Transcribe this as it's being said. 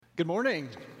Good morning.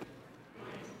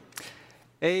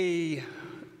 A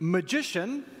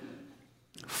magician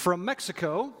from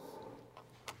Mexico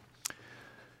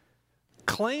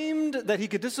claimed that he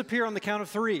could disappear on the count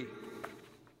of three.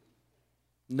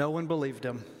 No one believed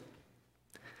him.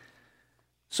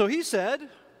 So he said,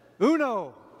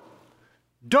 uno,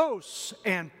 dos,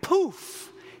 and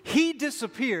poof, he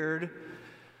disappeared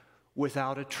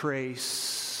without a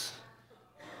trace.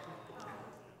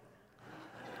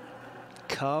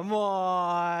 Come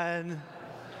on.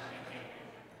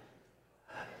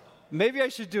 Maybe I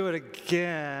should do it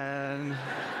again.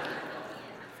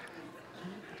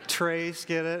 Trace,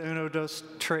 get it? Uno, dos,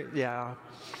 trace. Yeah.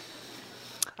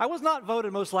 I was not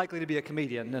voted most likely to be a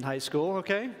comedian in high school,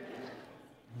 okay?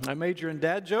 I majored in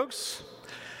dad jokes.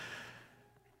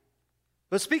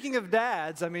 But speaking of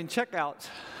dads, I mean, check out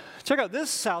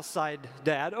this Southside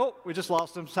dad. Oh, we just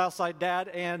lost him. Southside dad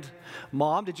and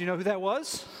mom. Did you know who that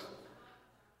was?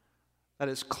 That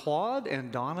is Claude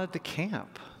and Donna DeCamp.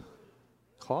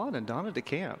 Claude and Donna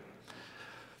DeCamp.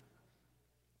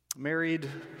 Married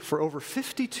for over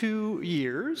 52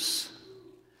 years.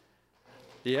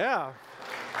 Yeah.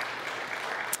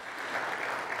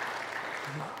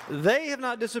 They have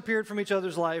not disappeared from each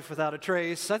other's life without a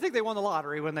trace. I think they won the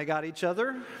lottery when they got each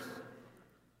other.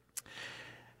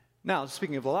 Now,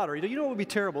 speaking of the lottery, you know what would be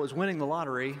terrible is winning the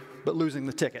lottery but losing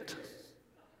the ticket.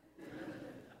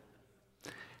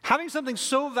 Having something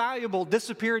so valuable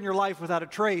disappear in your life without a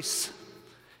trace,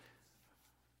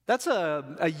 that's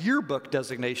a yearbook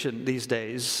designation these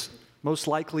days. Most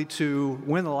likely to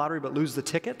win the lottery but lose the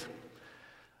ticket.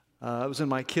 It was in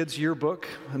my kids' yearbook,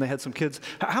 and they had some kids.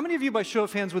 How many of you, by show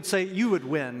of hands, would say you would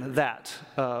win that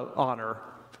honor?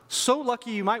 So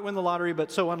lucky you might win the lottery,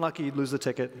 but so unlucky you'd lose the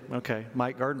ticket. Okay,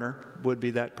 Mike Gardner would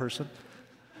be that person.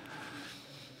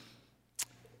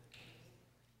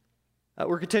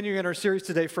 We're continuing in our series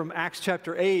today from Acts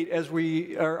chapter 8 as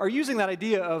we are using that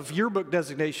idea of yearbook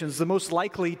designations, the most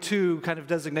likely to kind of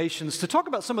designations, to talk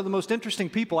about some of the most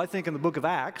interesting people, I think, in the book of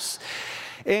Acts.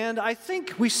 And I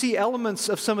think we see elements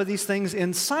of some of these things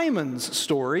in Simon's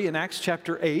story in Acts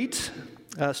chapter 8,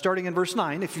 starting in verse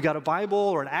 9. If you've got a Bible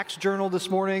or an Acts journal this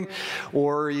morning,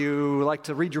 or you like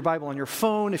to read your Bible on your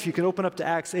phone, if you can open up to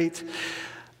Acts 8.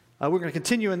 We're going to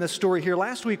continue in this story here.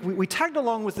 Last week, we tagged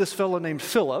along with this fellow named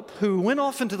Philip, who went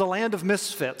off into the land of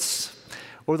misfits,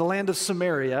 or the land of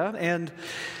Samaria. And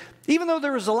even though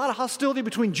there was a lot of hostility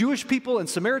between Jewish people and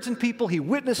Samaritan people, he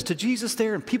witnessed to Jesus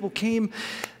there, and people came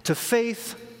to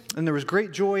faith, and there was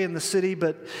great joy in the city.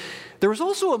 But there was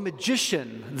also a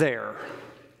magician there,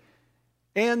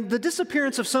 and the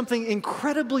disappearance of something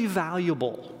incredibly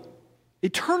valuable,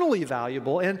 eternally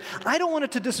valuable, and I don't want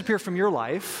it to disappear from your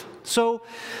life. So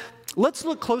let's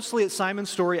look closely at Simon's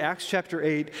story, Acts chapter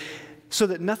 8, so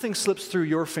that nothing slips through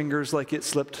your fingers like it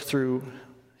slipped through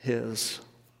his.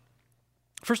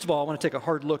 First of all, I want to take a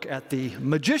hard look at the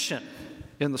magician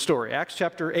in the story. Acts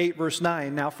chapter 8, verse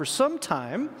 9. Now, for some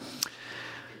time,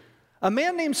 a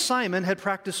man named Simon had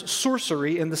practiced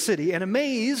sorcery in the city and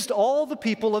amazed all the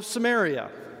people of Samaria.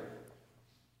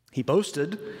 He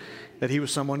boasted that he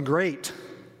was someone great.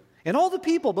 And all the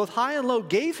people, both high and low,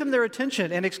 gave him their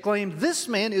attention and exclaimed, "This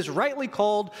man is rightly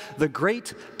called the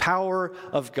great power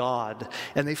of God."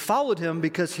 And they followed him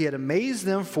because he had amazed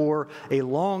them for a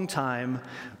long time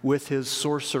with his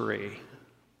sorcery.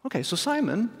 Okay, so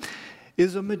Simon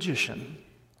is a magician.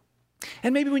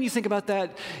 And maybe when you think about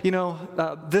that,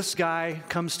 this guy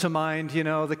comes to mind,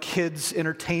 the kid's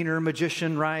entertainer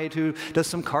magician, right, who does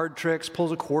some card tricks,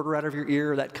 pulls a quarter out of your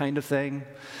ear, that kind of thing.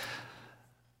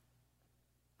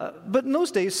 But in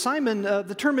those days, Simon,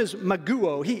 the term is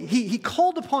maguo. He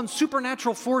called upon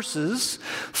supernatural forces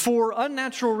for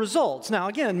unnatural results. Now,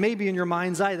 again, maybe in your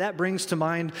mind's eye, that brings to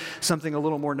mind something a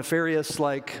little more nefarious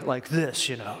like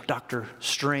this, Doctor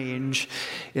Strange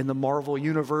in the Marvel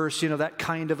universe, that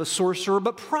kind of a sorcerer.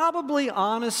 But probably,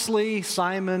 honestly,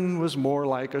 Simon was more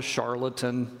like a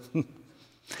charlatan.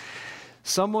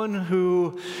 Someone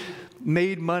who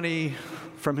made money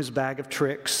from his bag of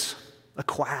tricks, a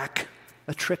quack,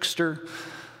 a trickster,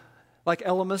 like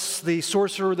Elymas, the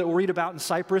sorcerer that we'll read about in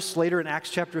Cyprus later in Acts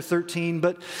chapter 13.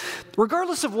 But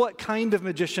regardless of what kind of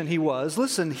magician he was,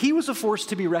 listen, he was a force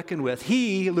to be reckoned with.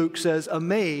 He, Luke says,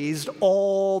 amazed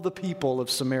all the people of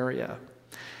Samaria.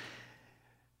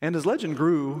 And his legend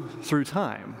grew through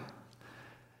time.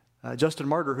 Justin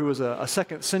Martyr, who was a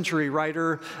second century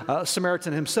writer,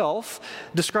 Samaritan himself,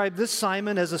 described this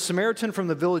Simon as a Samaritan from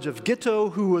the village of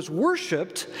Gitto who was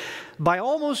worshipped by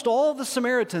almost all the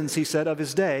Samaritans, he said, of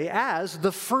his day as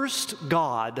the first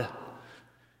god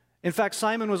In fact,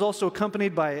 Simon was also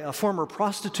accompanied by a former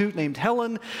prostitute named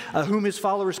Helen, whom his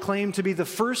followers claimed to be the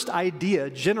first idea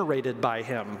generated by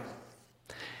him.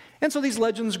 And so these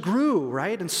legends grew,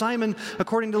 right? And Simon,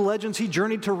 according to the legends, he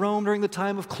journeyed to Rome during the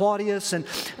time of Claudius, and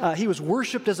he was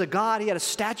worshipped as a god. He had a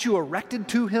statue erected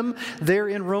to him there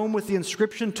in Rome with the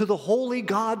inscription, "To the holy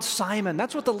god Simon."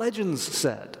 That's what the legends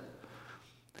said.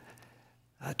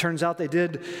 It turns out they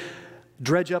did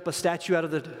dredge up a statue out of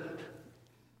the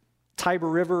Tiber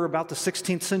River about the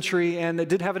 16th century, and it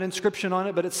did have an inscription on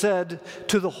it, but it said,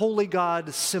 "To the holy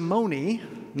god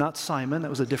Simone," not Simon. That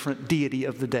was a different deity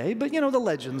of the day, but the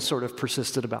legends sort of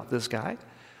persisted about this guy.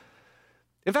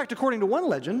 In fact, according to one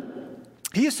legend,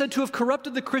 he is said to have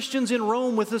corrupted the Christians in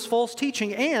Rome with this false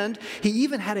teaching, and he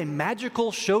even had a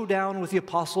magical showdown with the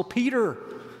apostle Peter.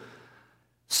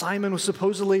 Simon was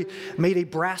supposedly made a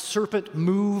brass serpent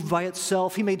move by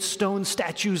itself. He made stone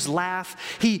statues laugh.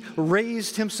 He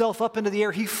raised himself up into the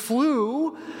air. He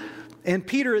flew. And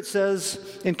Peter, it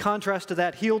says, in contrast to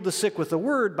that, healed the sick with a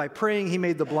word. By praying, he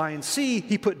made the blind see.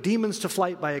 He put demons to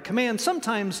flight by a command.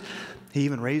 Sometimes he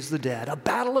even raised the dead. A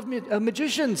battle of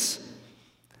magicians.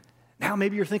 Now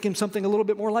maybe you're thinking something a little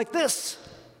bit more like this,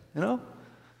 So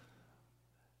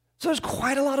there's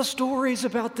quite a lot of stories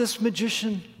about this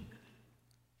magician.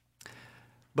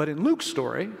 But in Luke's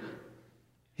story,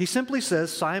 he simply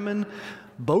says Simon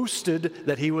boasted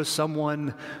that he was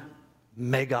someone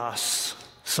megas,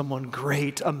 someone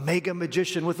great, a mega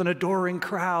magician with an adoring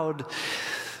crowd.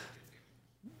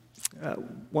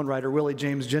 One writer, Willie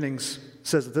James Jennings,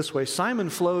 says it this way: Simon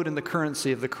flowed in the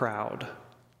currency of the crowd,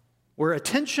 where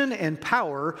attention and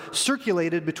power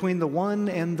circulated between the one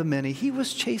and the many. He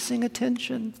was chasing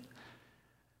attention.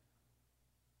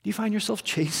 Do you find yourself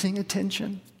chasing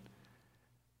attention?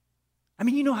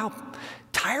 You know how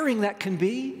tiring that can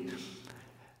be?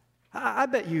 I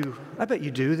bet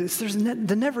you do. There's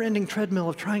the never-ending treadmill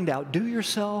of trying to outdo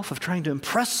yourself, of trying to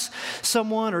impress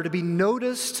someone or to be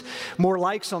noticed, more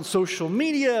likes on social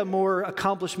media, more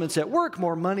accomplishments at work,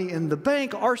 more money in the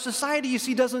bank. Our society, you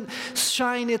see, doesn't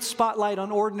shine its spotlight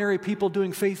on ordinary people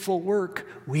doing faithful work.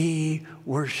 We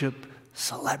worship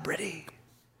celebrity.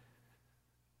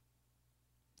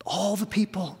 All the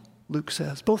people, Luke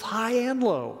says, both high and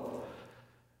low,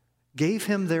 gave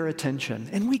him their attention.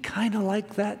 And we kind of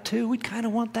like that too. We kind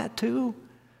of want that too.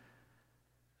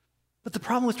 But the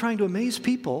problem with trying to amaze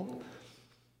people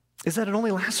is that it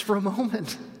only lasts for a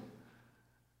moment.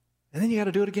 And then you got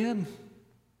to do it again.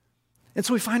 And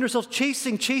so we find ourselves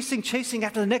chasing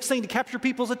after the next thing to capture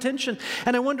people's attention.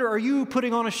 And I wonder, are you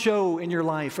putting on a show in your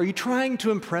life? Are you trying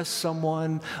to impress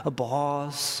someone, a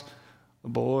boss, a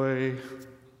boy,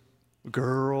 a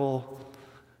girl,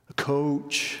 a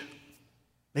coach,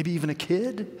 maybe even a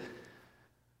kid?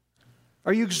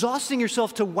 Are you exhausting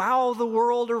yourself to wow the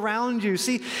world around you?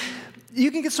 See,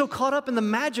 you can get so caught up in the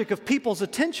magic of people's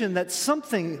attention that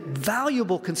something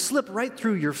valuable can slip right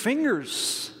through your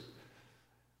fingers.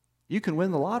 You can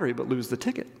win the lottery but lose the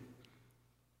ticket.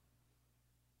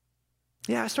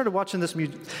 Yeah, I started watching this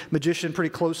magician pretty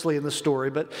closely in the story,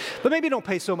 but maybe don't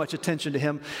pay so much attention to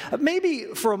him. Maybe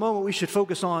for a moment we should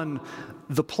focus on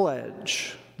the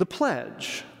pledge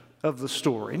of the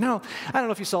story. Now, I don't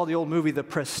know if you saw the old movie The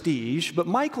Prestige, but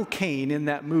Michael Caine in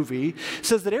that movie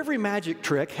says that every magic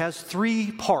trick has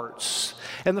 3 parts.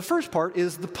 And the first part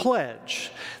is the pledge.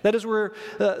 That is where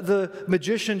the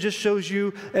magician just shows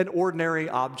you an ordinary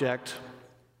object.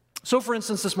 So for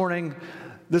instance, this morning,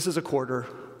 this is a quarter.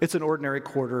 It's an ordinary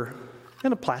quarter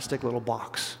in a plastic little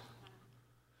box.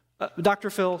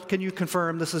 Dr. Phil, can you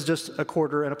confirm this is just a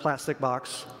quarter in a plastic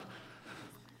box?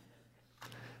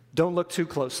 Don't look too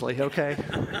closely, okay?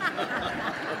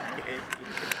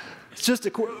 It's just a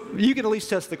quarter. You can at least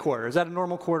test the quarter. Is that a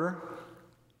normal quarter?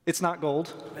 It's not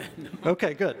gold?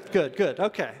 Okay, good.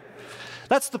 Okay.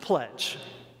 That's the pledge.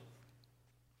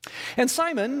 And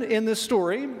Simon, in this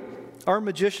story, our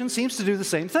magician, seems to do the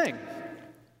same thing.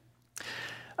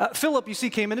 Philip, you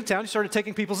see, came into town. He started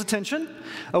taking people's attention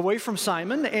away from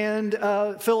Simon. And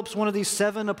Philip's one of these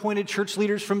 7 appointed church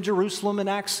leaders from Jerusalem in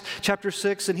Acts chapter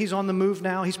 6. And he's on the move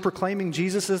now. He's proclaiming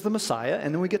Jesus as the Messiah.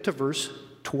 And then we get to verse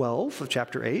 12 of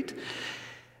chapter 8.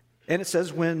 And it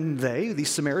says, these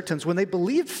Samaritans, when they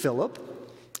believed Philip,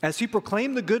 as he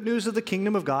proclaimed the good news of the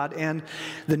kingdom of God and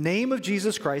the name of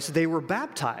Jesus Christ, they were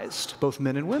baptized, both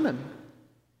men and women.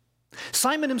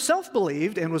 Simon himself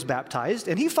believed and was baptized,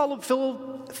 and he followed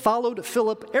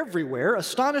Philip everywhere,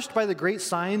 astonished by the great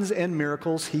signs and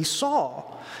miracles he saw.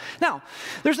 Now,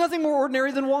 there's nothing more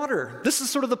ordinary than water. This is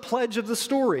sort of the pledge of the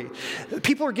story.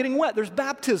 People are getting wet. There's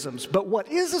baptisms. But what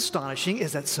is astonishing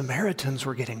is that Samaritans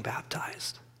were getting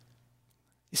baptized.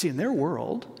 You see, in their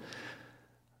world,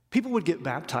 People would get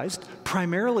baptized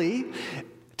primarily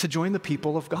to join the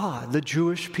people of God, the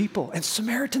Jewish people. And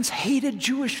Samaritans hated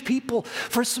Jewish people.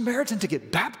 For a Samaritan to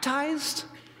get baptized?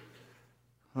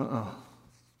 But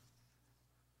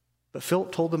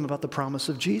Philip told them about the promise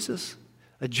of Jesus,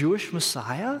 a Jewish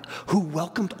Messiah who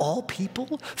welcomed all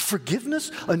people,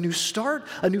 forgiveness, a new start,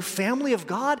 a new family of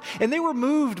God. And they were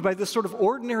moved by this sort of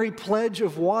ordinary pledge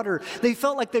of water. They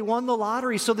felt like they won the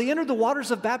lottery, so they entered the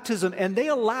waters of baptism, and they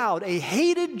allowed a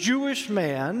hated Jewish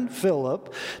man,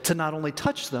 Philip, to not only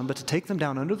touch them, but to take them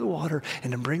down under the water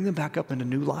and to bring them back up into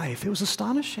new life. It was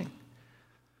astonishing.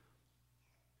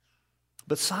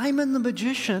 But Simon the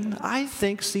magician, I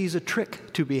think, sees a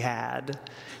trick to be had.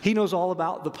 He knows all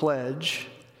about the pledge.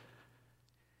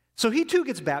 So he too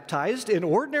gets baptized in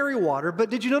ordinary water, but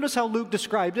did you notice how Luke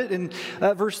described it? In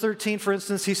verse 13, for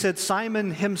instance, he said,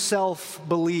 Simon himself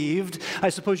believed. I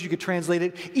suppose you could translate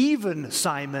it, even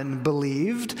Simon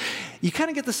believed. You kind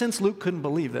of get the sense Luke couldn't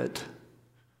believe it.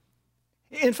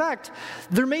 In fact,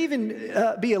 there may even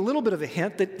be a little bit of a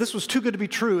hint that this was too good to be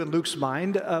true in Luke's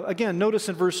mind. Again, notice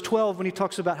in verse 12 when he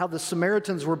talks about how the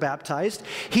Samaritans were baptized,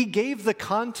 he gave the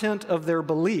content of their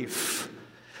belief,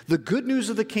 the good news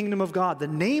of the kingdom of God, the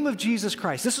name of Jesus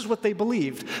Christ. This is what they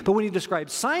believed. But when he described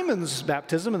Simon's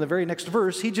baptism in the very next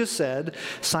verse, he just said,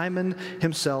 Simon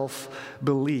himself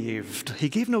believed. He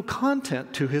gave no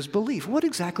content to his belief. What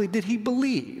exactly did he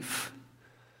believe?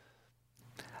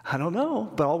 I don't know,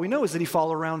 but all we know is that he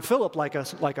followed around Philip like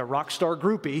a rock star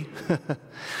groupie.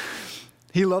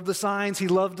 He loved the signs. He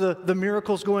loved the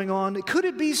miracles going on. Could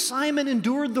it be Simon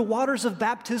endured the waters of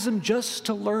baptism just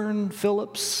to learn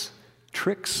Philip's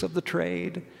tricks of the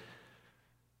trade?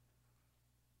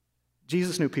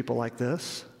 Jesus knew people like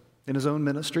this in his own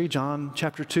ministry. John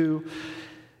chapter 2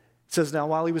 says, now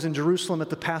while he was in Jerusalem at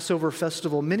the Passover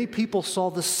festival, many people saw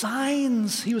the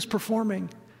signs he was performing.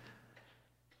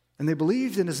 And they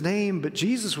believed in his name, but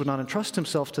Jesus would not entrust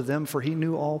himself to them, for he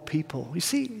knew all people. You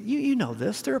see, you know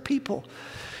this. There are people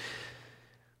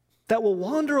that will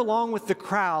wander along with the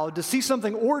crowd to see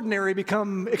something ordinary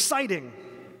become exciting.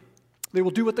 They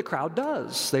will do what the crowd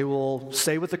does. They will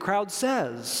say what the crowd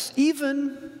says,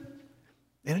 even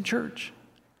in a church.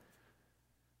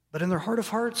 But in their heart of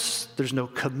hearts, there's no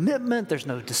commitment, there's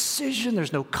no decision,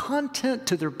 there's no content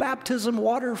to their baptism.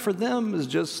 Water for them is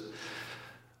just...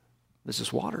 this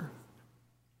is water.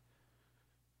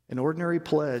 An ordinary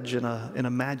pledge in a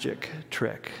magic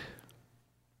trick.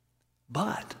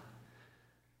 But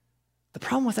the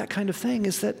problem with that kind of thing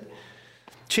is that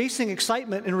chasing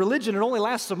excitement in religion, it only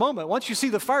lasts a moment. Once you see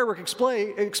the firework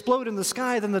explode in the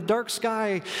sky, then the dark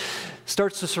sky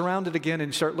starts to surround it again, and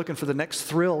you start looking for the next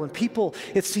thrill. And people,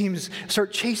 it seems,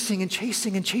 start chasing and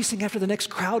chasing and chasing after the next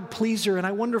crowd pleaser. And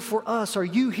I wonder for us, are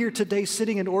you here today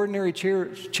sitting in ordinary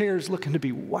chairs looking to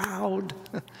be wowed?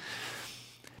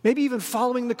 Maybe even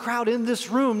following the crowd in this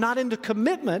room, not into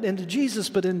commitment, into Jesus,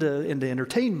 but into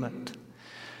entertainment,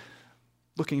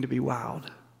 looking to be wowed.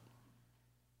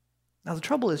 Now, the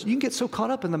trouble is, you can get so caught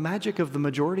up in the magic of the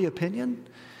majority opinion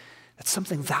that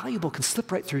something valuable can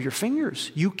slip right through your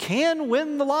fingers. You can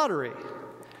win the lottery,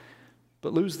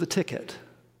 but lose the ticket.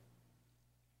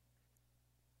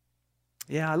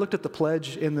 Yeah, I looked at the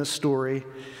pledge in this story,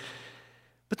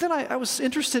 but then I was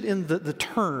interested in the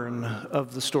turn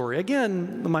of the story.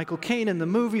 Again, Michael Caine in the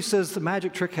movie says the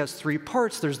magic trick has three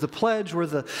parts. There's the pledge where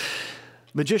the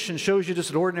magician shows you just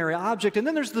an ordinary object, and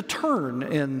then there's the turn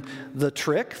in the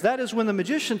trick. That is when the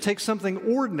magician takes something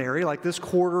ordinary, like this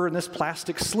quarter and this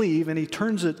plastic sleeve, and he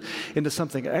turns it into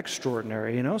something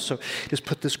extraordinary, you know? So just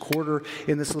put this quarter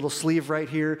in this little sleeve right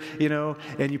here, you know,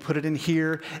 and you put it in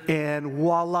here, and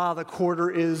voila, the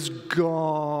quarter is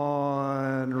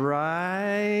gone,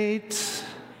 right?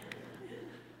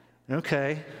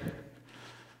 Okay.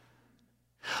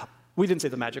 We didn't say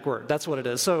the magic word. That's what it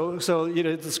is. So you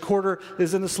know, this quarter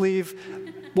is in the sleeve.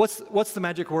 What's the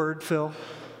magic word, Phil?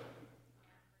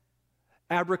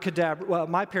 Abracadabra. Well,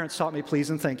 my parents taught me please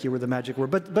and thank you were the magic word,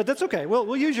 but that's okay.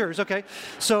 We'll use yours, okay?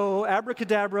 So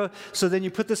abracadabra. So then you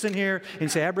put this in here and you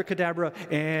say abracadabra,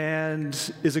 and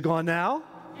is it gone now?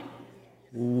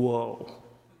 Whoa.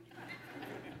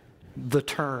 The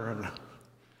turn.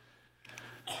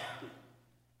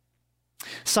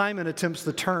 Simon attempts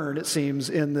the turn, it seems,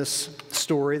 in this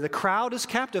story. The crowd is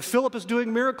captive. Philip is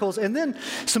doing miracles. And then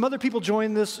some other people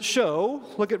join this show.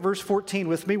 Look at verse 14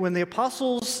 with me. When the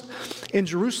apostles in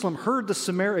Jerusalem heard that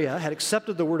Samaria had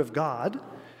accepted the word of God,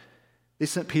 they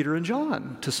sent Peter and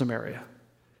John to Samaria.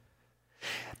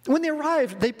 When they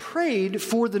arrived, they prayed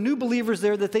for the new believers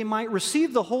there that they might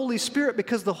receive the Holy Spirit,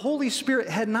 because the Holy Spirit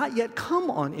had not yet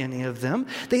come on any of them.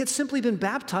 They had simply been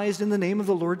baptized in the name of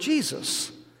the Lord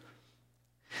Jesus.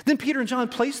 Then Peter and John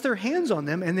placed their hands on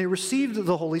them, and they received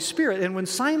the Holy Spirit. And when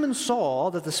Simon saw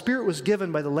that the Spirit was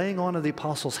given by the laying on of the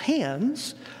apostles'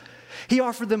 hands, he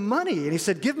offered them money, and he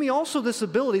said, "Give me also this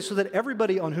ability so that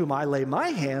everybody on whom I lay my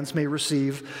hands may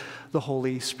receive the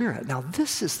Holy Spirit." Now,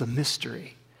 this is the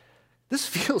mystery. This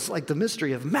feels like the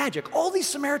mystery of magic. All these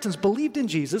Samaritans believed in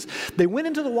Jesus. They went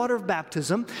into the water of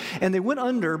baptism, and they went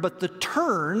under, but the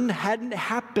turn hadn't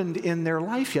happened in their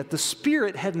life yet. The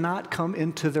Spirit had not come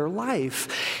into their life.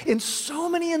 In so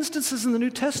many instances in the New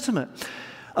Testament,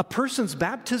 a person's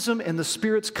baptism and the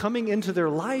Spirit's coming into their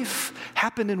life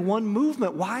happened in one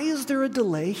movement. Why is there a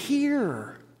delay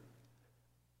here?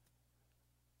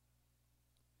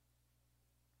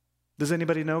 Does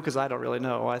anybody know? Because I don't really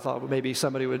know. I thought maybe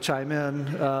somebody would chime in.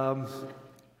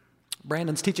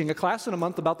 Brandon's teaching a class in a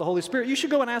month about the Holy Spirit. You should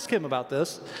go and ask him about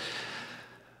this.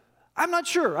 I'm not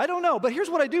sure. I don't know. But here's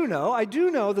what I do know. I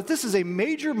do know that this is a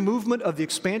major movement of the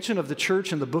expansion of the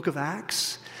church in the book of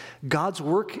Acts. God's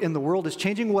work in the world is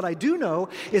changing. What I do know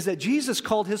is that Jesus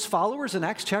called his followers in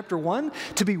Acts chapter 1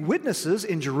 to be witnesses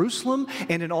in Jerusalem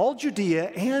and in all Judea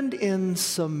and in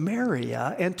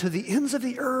Samaria and to the ends of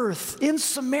the earth. In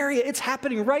Samaria, it's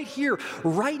happening right here,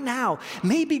 right now.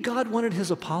 Maybe God wanted his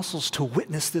apostles to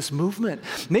witness this movement.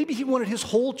 Maybe he wanted his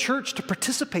whole church to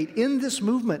participate in this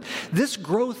movement. This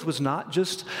growth was not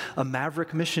just a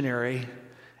maverick missionary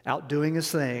out doing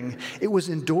his thing. It was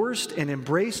endorsed and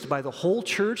embraced by the whole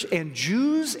church, and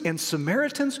Jews and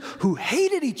Samaritans who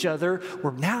hated each other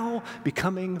were now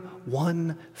becoming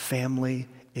one family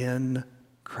in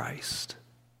Christ.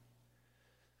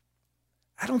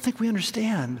 I don't think we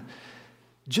understand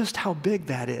just how big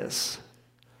that is.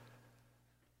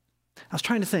 I was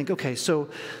trying to think, okay, so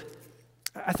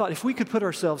I thought if we could put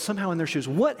ourselves somehow in their shoes,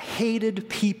 what hated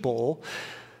people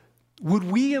would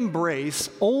we embrace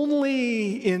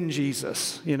only in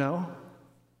Jesus, you know?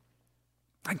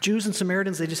 Like Jews and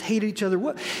Samaritans, they just hated each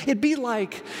other. It'd be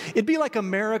like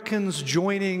Americans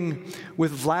joining with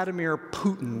Vladimir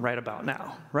Putin right about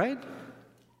now, right?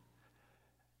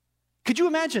 Could you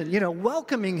imagine,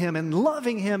 welcoming him and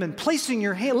loving him and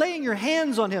laying your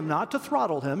hands on him, not to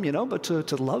throttle him, but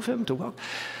to love him, to welcome?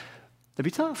 That'd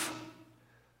be tough.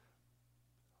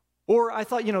 Or I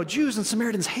thought, Jews and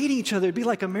Samaritans hating each other. It'd be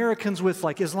like Americans with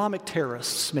like Islamic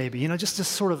terrorists, maybe, just this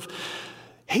sort of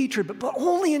hatred, but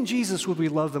only in Jesus would we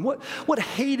love them. What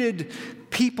hated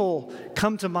people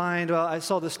come to mind? Well, I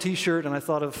saw this T-shirt and I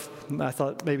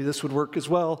thought maybe this would work as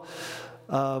well.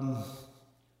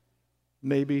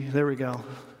 Maybe, there we go.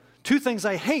 2 things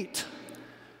I hate: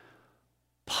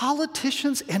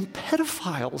 politicians and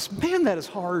pedophiles. Man, that is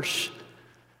harsh.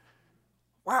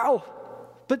 Wow.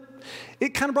 But it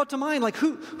kind of brought to mind, like,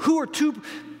 who are two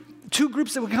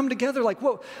groups that would come together? Like,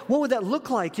 what would that look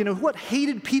like? What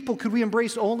hated people could we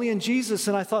embrace only in Jesus?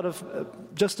 And I thought of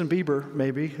Justin Bieber,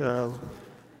 maybe.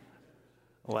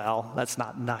 Well, that's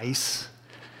not nice.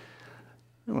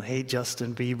 I don't hate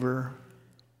Justin Bieber.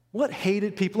 What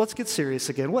hated people, let's get serious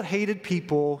again. What hated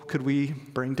people could we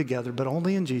bring together, but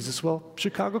only in Jesus? Well,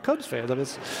 Chicago Cubs fan, that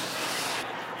is.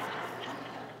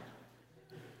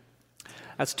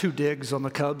 That's 2 digs on the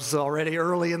Cubs already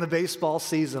early in the baseball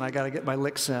season. I got to get my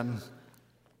licks in.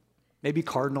 Maybe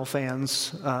Cardinal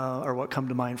fans are what come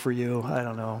to mind for you. I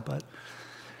don't know. But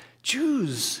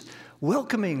Jews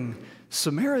welcoming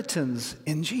Samaritans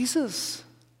in Jesus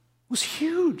was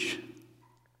huge.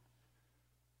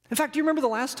 In fact, do you remember the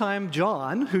last time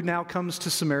John, who now comes to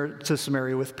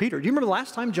Samaria with Peter, do you remember the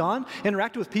last time John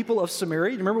interacted with people of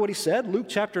Samaria? Do you remember what he said? Luke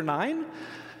chapter 9.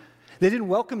 They didn't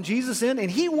welcome Jesus in, and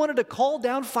he wanted to call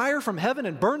down fire from heaven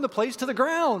and burn the place to the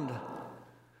ground.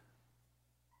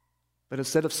 But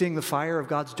instead of seeing the fire of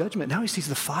God's judgment, now he sees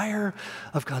the fire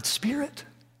of God's Spirit.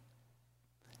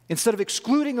 Instead of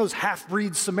excluding those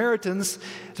half-breed Samaritans,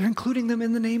 they're including them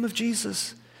in the name of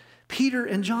Jesus. Peter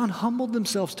and John humbled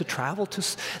themselves to travel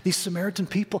to these Samaritan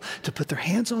people, to put their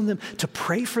hands on them, to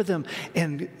pray for them,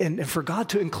 and for God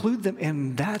to include them.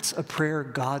 And that's a prayer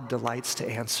God delights to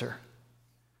answer.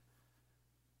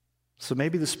 So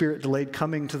maybe the Spirit delayed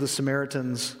coming to the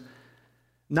Samaritans,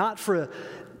 not for a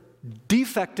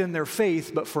defect in their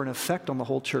faith, but for an effect on the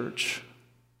whole church.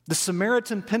 The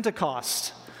Samaritan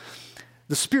Pentecost,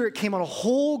 the Spirit came on a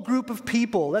whole group of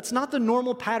people. That's not the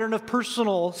normal pattern of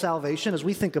personal salvation as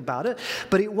we think about it,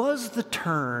 but it was the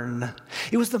turn.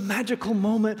 It was the magical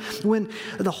moment when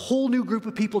the whole new group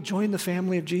of people joined the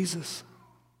family of Jesus.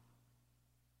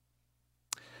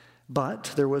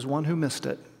 But there was one who missed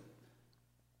it.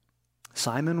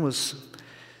 Simon was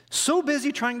So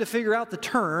busy trying to figure out the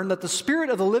turn that the Spirit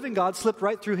of the living God slipped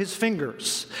right through his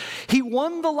fingers. He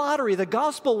won the lottery. The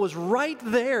gospel was right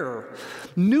there.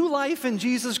 New life in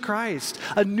Jesus Christ,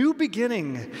 a new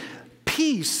beginning,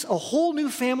 peace, a whole new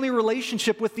family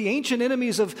relationship with the ancient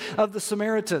enemies of the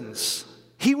Samaritans.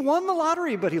 He won the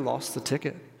lottery, but he lost the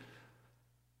ticket.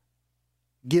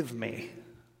 Give me,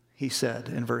 he said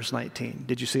in verse 19.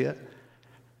 Did you see it?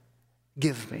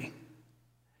 Give me.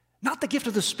 Not the gift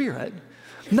of the Spirit,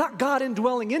 not God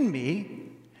indwelling in me.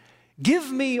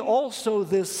 Give me also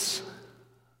this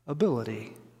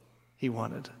ability he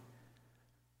wanted.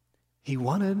 He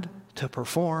wanted to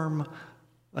perform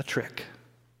a trick.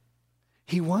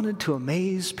 He wanted to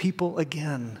amaze people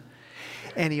again.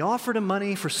 And he offered him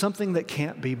money for something that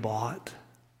can't be bought.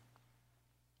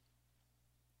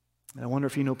 And I wonder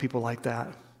if you know people like that.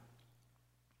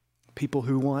 People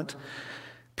who want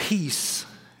peace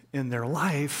in their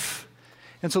life.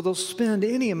 And so they'll spend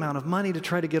any amount of money to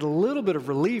try to get a little bit of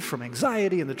relief from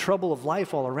anxiety and the trouble of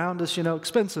life all around us,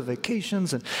 expensive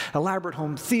vacations and elaborate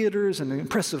home theaters and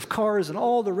impressive cars and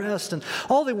all the rest. And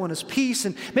all they want is peace.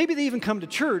 And maybe they even come to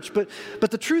church. But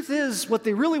the truth is, what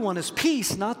they really want is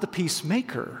peace, not the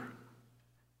peacemaker.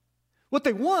 What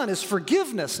they want is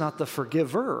forgiveness, not the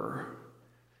forgiver.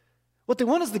 What they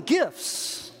want is the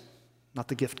gifts, not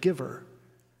the gift giver.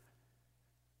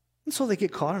 And so they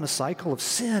get caught in a cycle of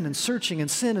sin and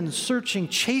searching,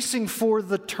 chasing for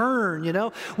the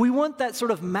turn, We want that sort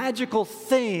of magical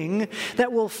thing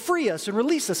that will free us and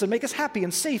release us and make us happy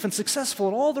and safe and successful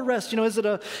and all the rest. Is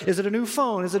it a new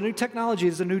phone? Is it a new technology?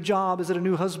 Is it a new job? Is it a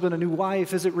new husband, a new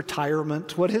wife? Is it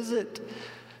retirement? What is it?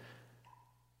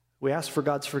 We ask for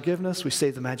God's forgiveness. We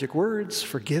say the magic words,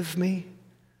 forgive me.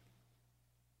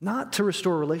 Not to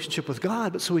restore a relationship with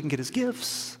God, but so we can get his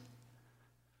gifts.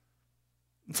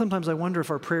 And sometimes I wonder if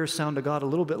our prayers sound to God a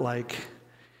little bit like,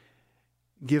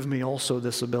 give me also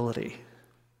this ability.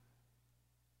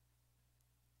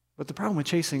 But the problem with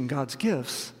chasing God's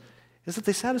gifts is that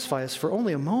they satisfy us for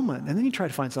only a moment, and then you try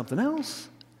to find something else.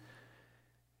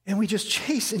 And we just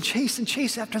chase and chase and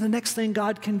chase after the next thing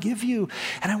God can give you.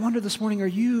 And I wonder this morning, are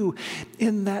you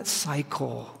in that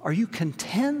cycle? Are you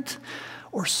content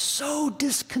or so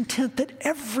discontent that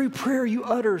every prayer you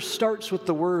utter starts with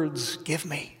the words, give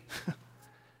me?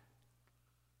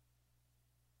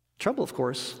 Trouble, of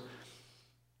course,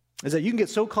 is that you can get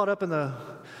so caught up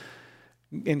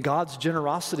in God's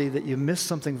generosity that you miss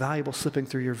something valuable slipping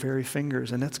through your very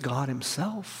fingers, and that's God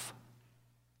himself.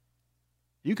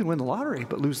 You can win the lottery,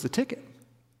 but lose the ticket.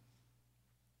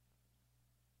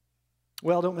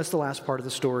 Well, don't miss the last part of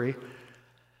the story.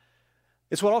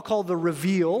 It's what I'll call the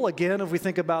reveal. Again, if we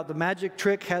think about the magic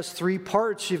trick, has three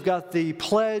parts. You've got the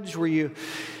pledge where you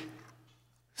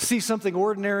see something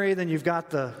ordinary, then you've got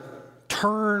the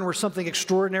turn where something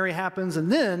extraordinary happens, and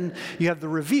then you have the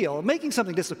reveal. Making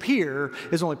something disappear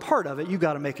is only part of it. You've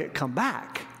got to make it come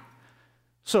back.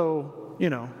 So,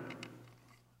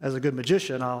 as a good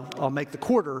magician, I'll make the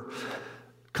quarter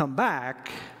come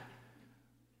back.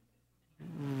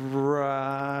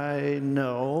 Right,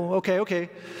 no. Okay.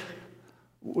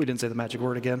 We didn't say the magic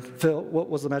word again. Phil, what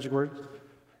was the magic word?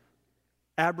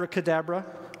 Abracadabra?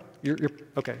 You're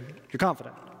okay, you're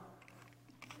confident.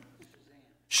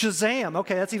 Shazam.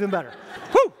 Okay, that's even better.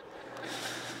 Woo!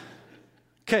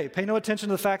 Okay, pay no attention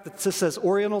to the fact that this says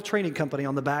Oriental Training Company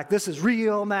on the back. This is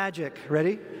real magic.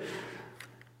 Ready?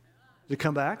 Did it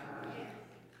come back?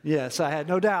 Yes, I had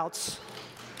no doubts.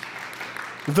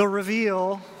 The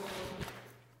reveal.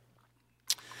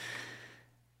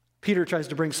 Peter tries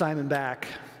to bring Simon back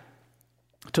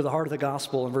to the heart of the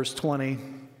gospel in verse 20.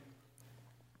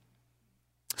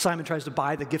 Simon tries to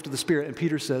buy the gift of the Spirit, and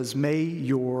Peter says, may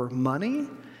your money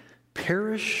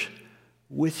perish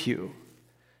with you,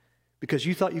 because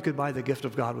you thought you could buy the gift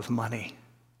of God with money.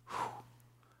 Whew.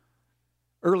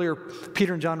 Earlier,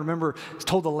 Peter and John, remember,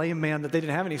 told the lame man that they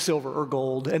didn't have any silver or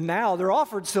gold, and now they're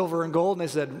offered silver and gold, and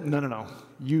they said, no,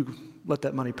 you let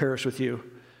that money perish with you.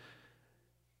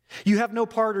 You have no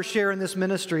part or share in this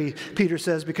ministry, Peter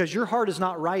says, because your heart is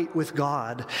not right with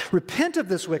God. Repent of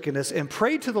this wickedness and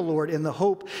pray to the Lord in the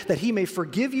hope that he may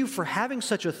forgive you for having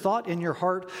such a thought in your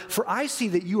heart. For I see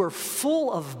that you are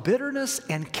full of bitterness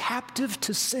and captive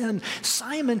to sin.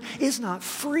 Simon is not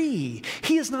free.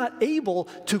 He is not able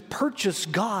to purchase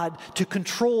God, to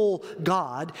control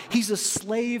God. He's a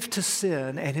slave to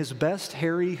sin, and his best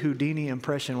Harry Houdini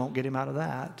impression won't get him out of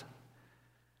that.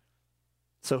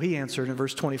 So he answered in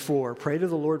verse 24, pray to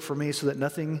the Lord for me so that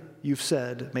nothing you've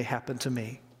said may happen to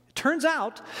me. It turns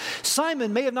out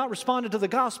Simon may have not responded to the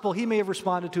gospel. He may have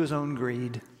responded to his own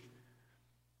greed.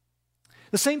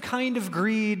 The same kind of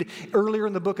greed earlier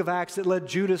in the book of Acts that led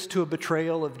Judas to a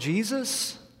betrayal of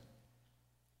Jesus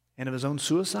and of his own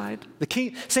suicide.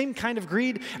 Same kind of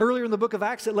greed earlier in the book of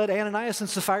Acts that led Ananias and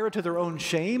Sapphira to their own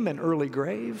shame and early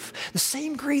grave. The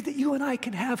same greed that you and I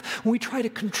can have when we try to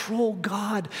control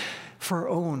God for our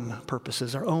own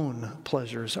purposes, our own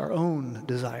pleasures, our own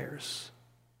desires.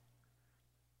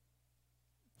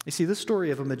 You see, this story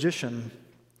of a magician,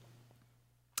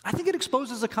 I think it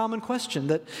exposes a common question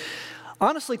that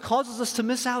honestly causes us to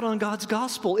miss out on God's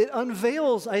gospel. It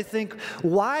unveils, I think,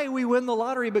 why we win the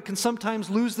lottery but can sometimes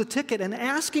lose the ticket. And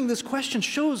asking this question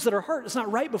shows that our heart is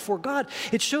not right before God.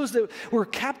 It shows that we're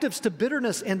captives to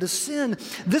bitterness and to sin.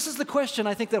 This is the question,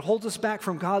 I think, that holds us back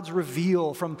from God's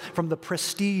reveal, from the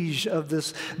prestige of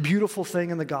this beautiful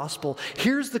thing in the gospel.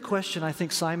 Here's the question I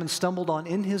think Simon stumbled on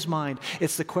in his mind.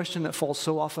 It's the question that falls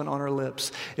so often on our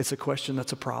lips. It's a question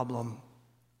that's a problem.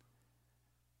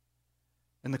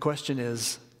 And the question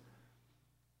is,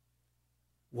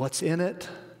 what's in it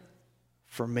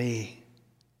for me?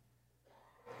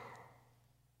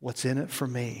 What's in it for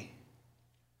me?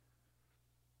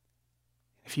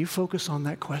 If you focus on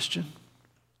that question,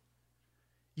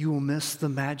 you will miss the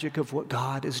magic of what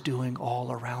God is doing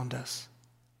all around us.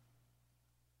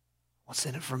 What's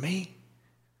in it for me?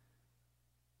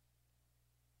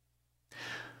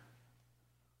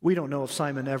 We don't know if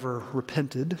Simon ever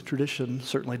repented. Tradition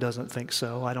certainly doesn't think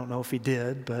so. I don't know if he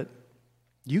did, but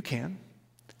you can.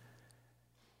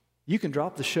 You can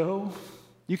drop the show.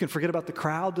 You can forget about the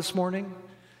crowd this morning.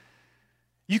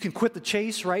 You can quit the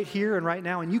chase right here and right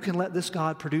now, and you can let this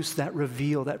God produce that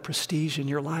reveal, that prestige in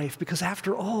your life. Because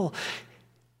after all,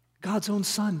 God's own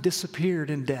Son disappeared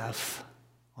in death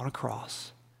on a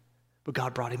cross, but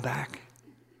God brought him back.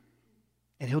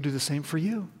 And he'll do the same for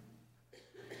you.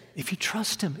 If you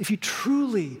trust him, if you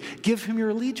truly give him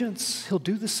your allegiance, he'll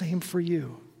do the same for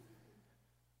you.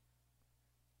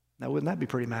 Now, wouldn't that be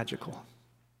pretty magical?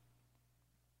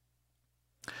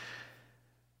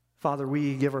 Father,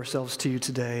 we give ourselves to you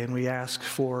today, and we ask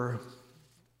for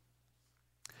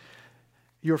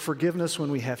your forgiveness when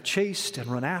we have chased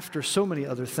and run after so many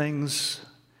other things,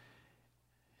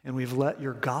 and we've let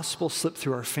your gospel slip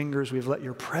through our fingers. We've let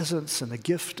your presence and the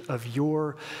gift of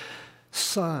your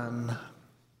Son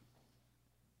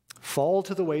fall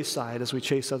to the wayside as we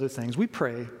chase other things. We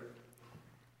pray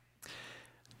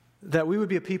that we would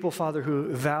be a people, Father,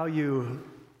 who value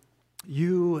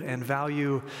you and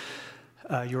value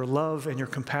your love and your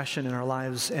compassion in our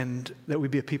lives, and that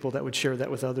we'd be a people that would share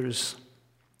that with others.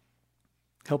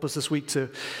 Help us this week to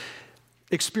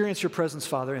experience your presence,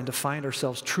 Father, and to find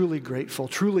ourselves truly grateful,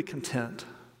 truly content,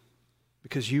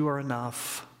 because you are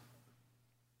enough.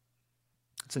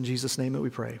 It's in Jesus' name that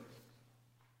we pray.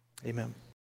 Amen.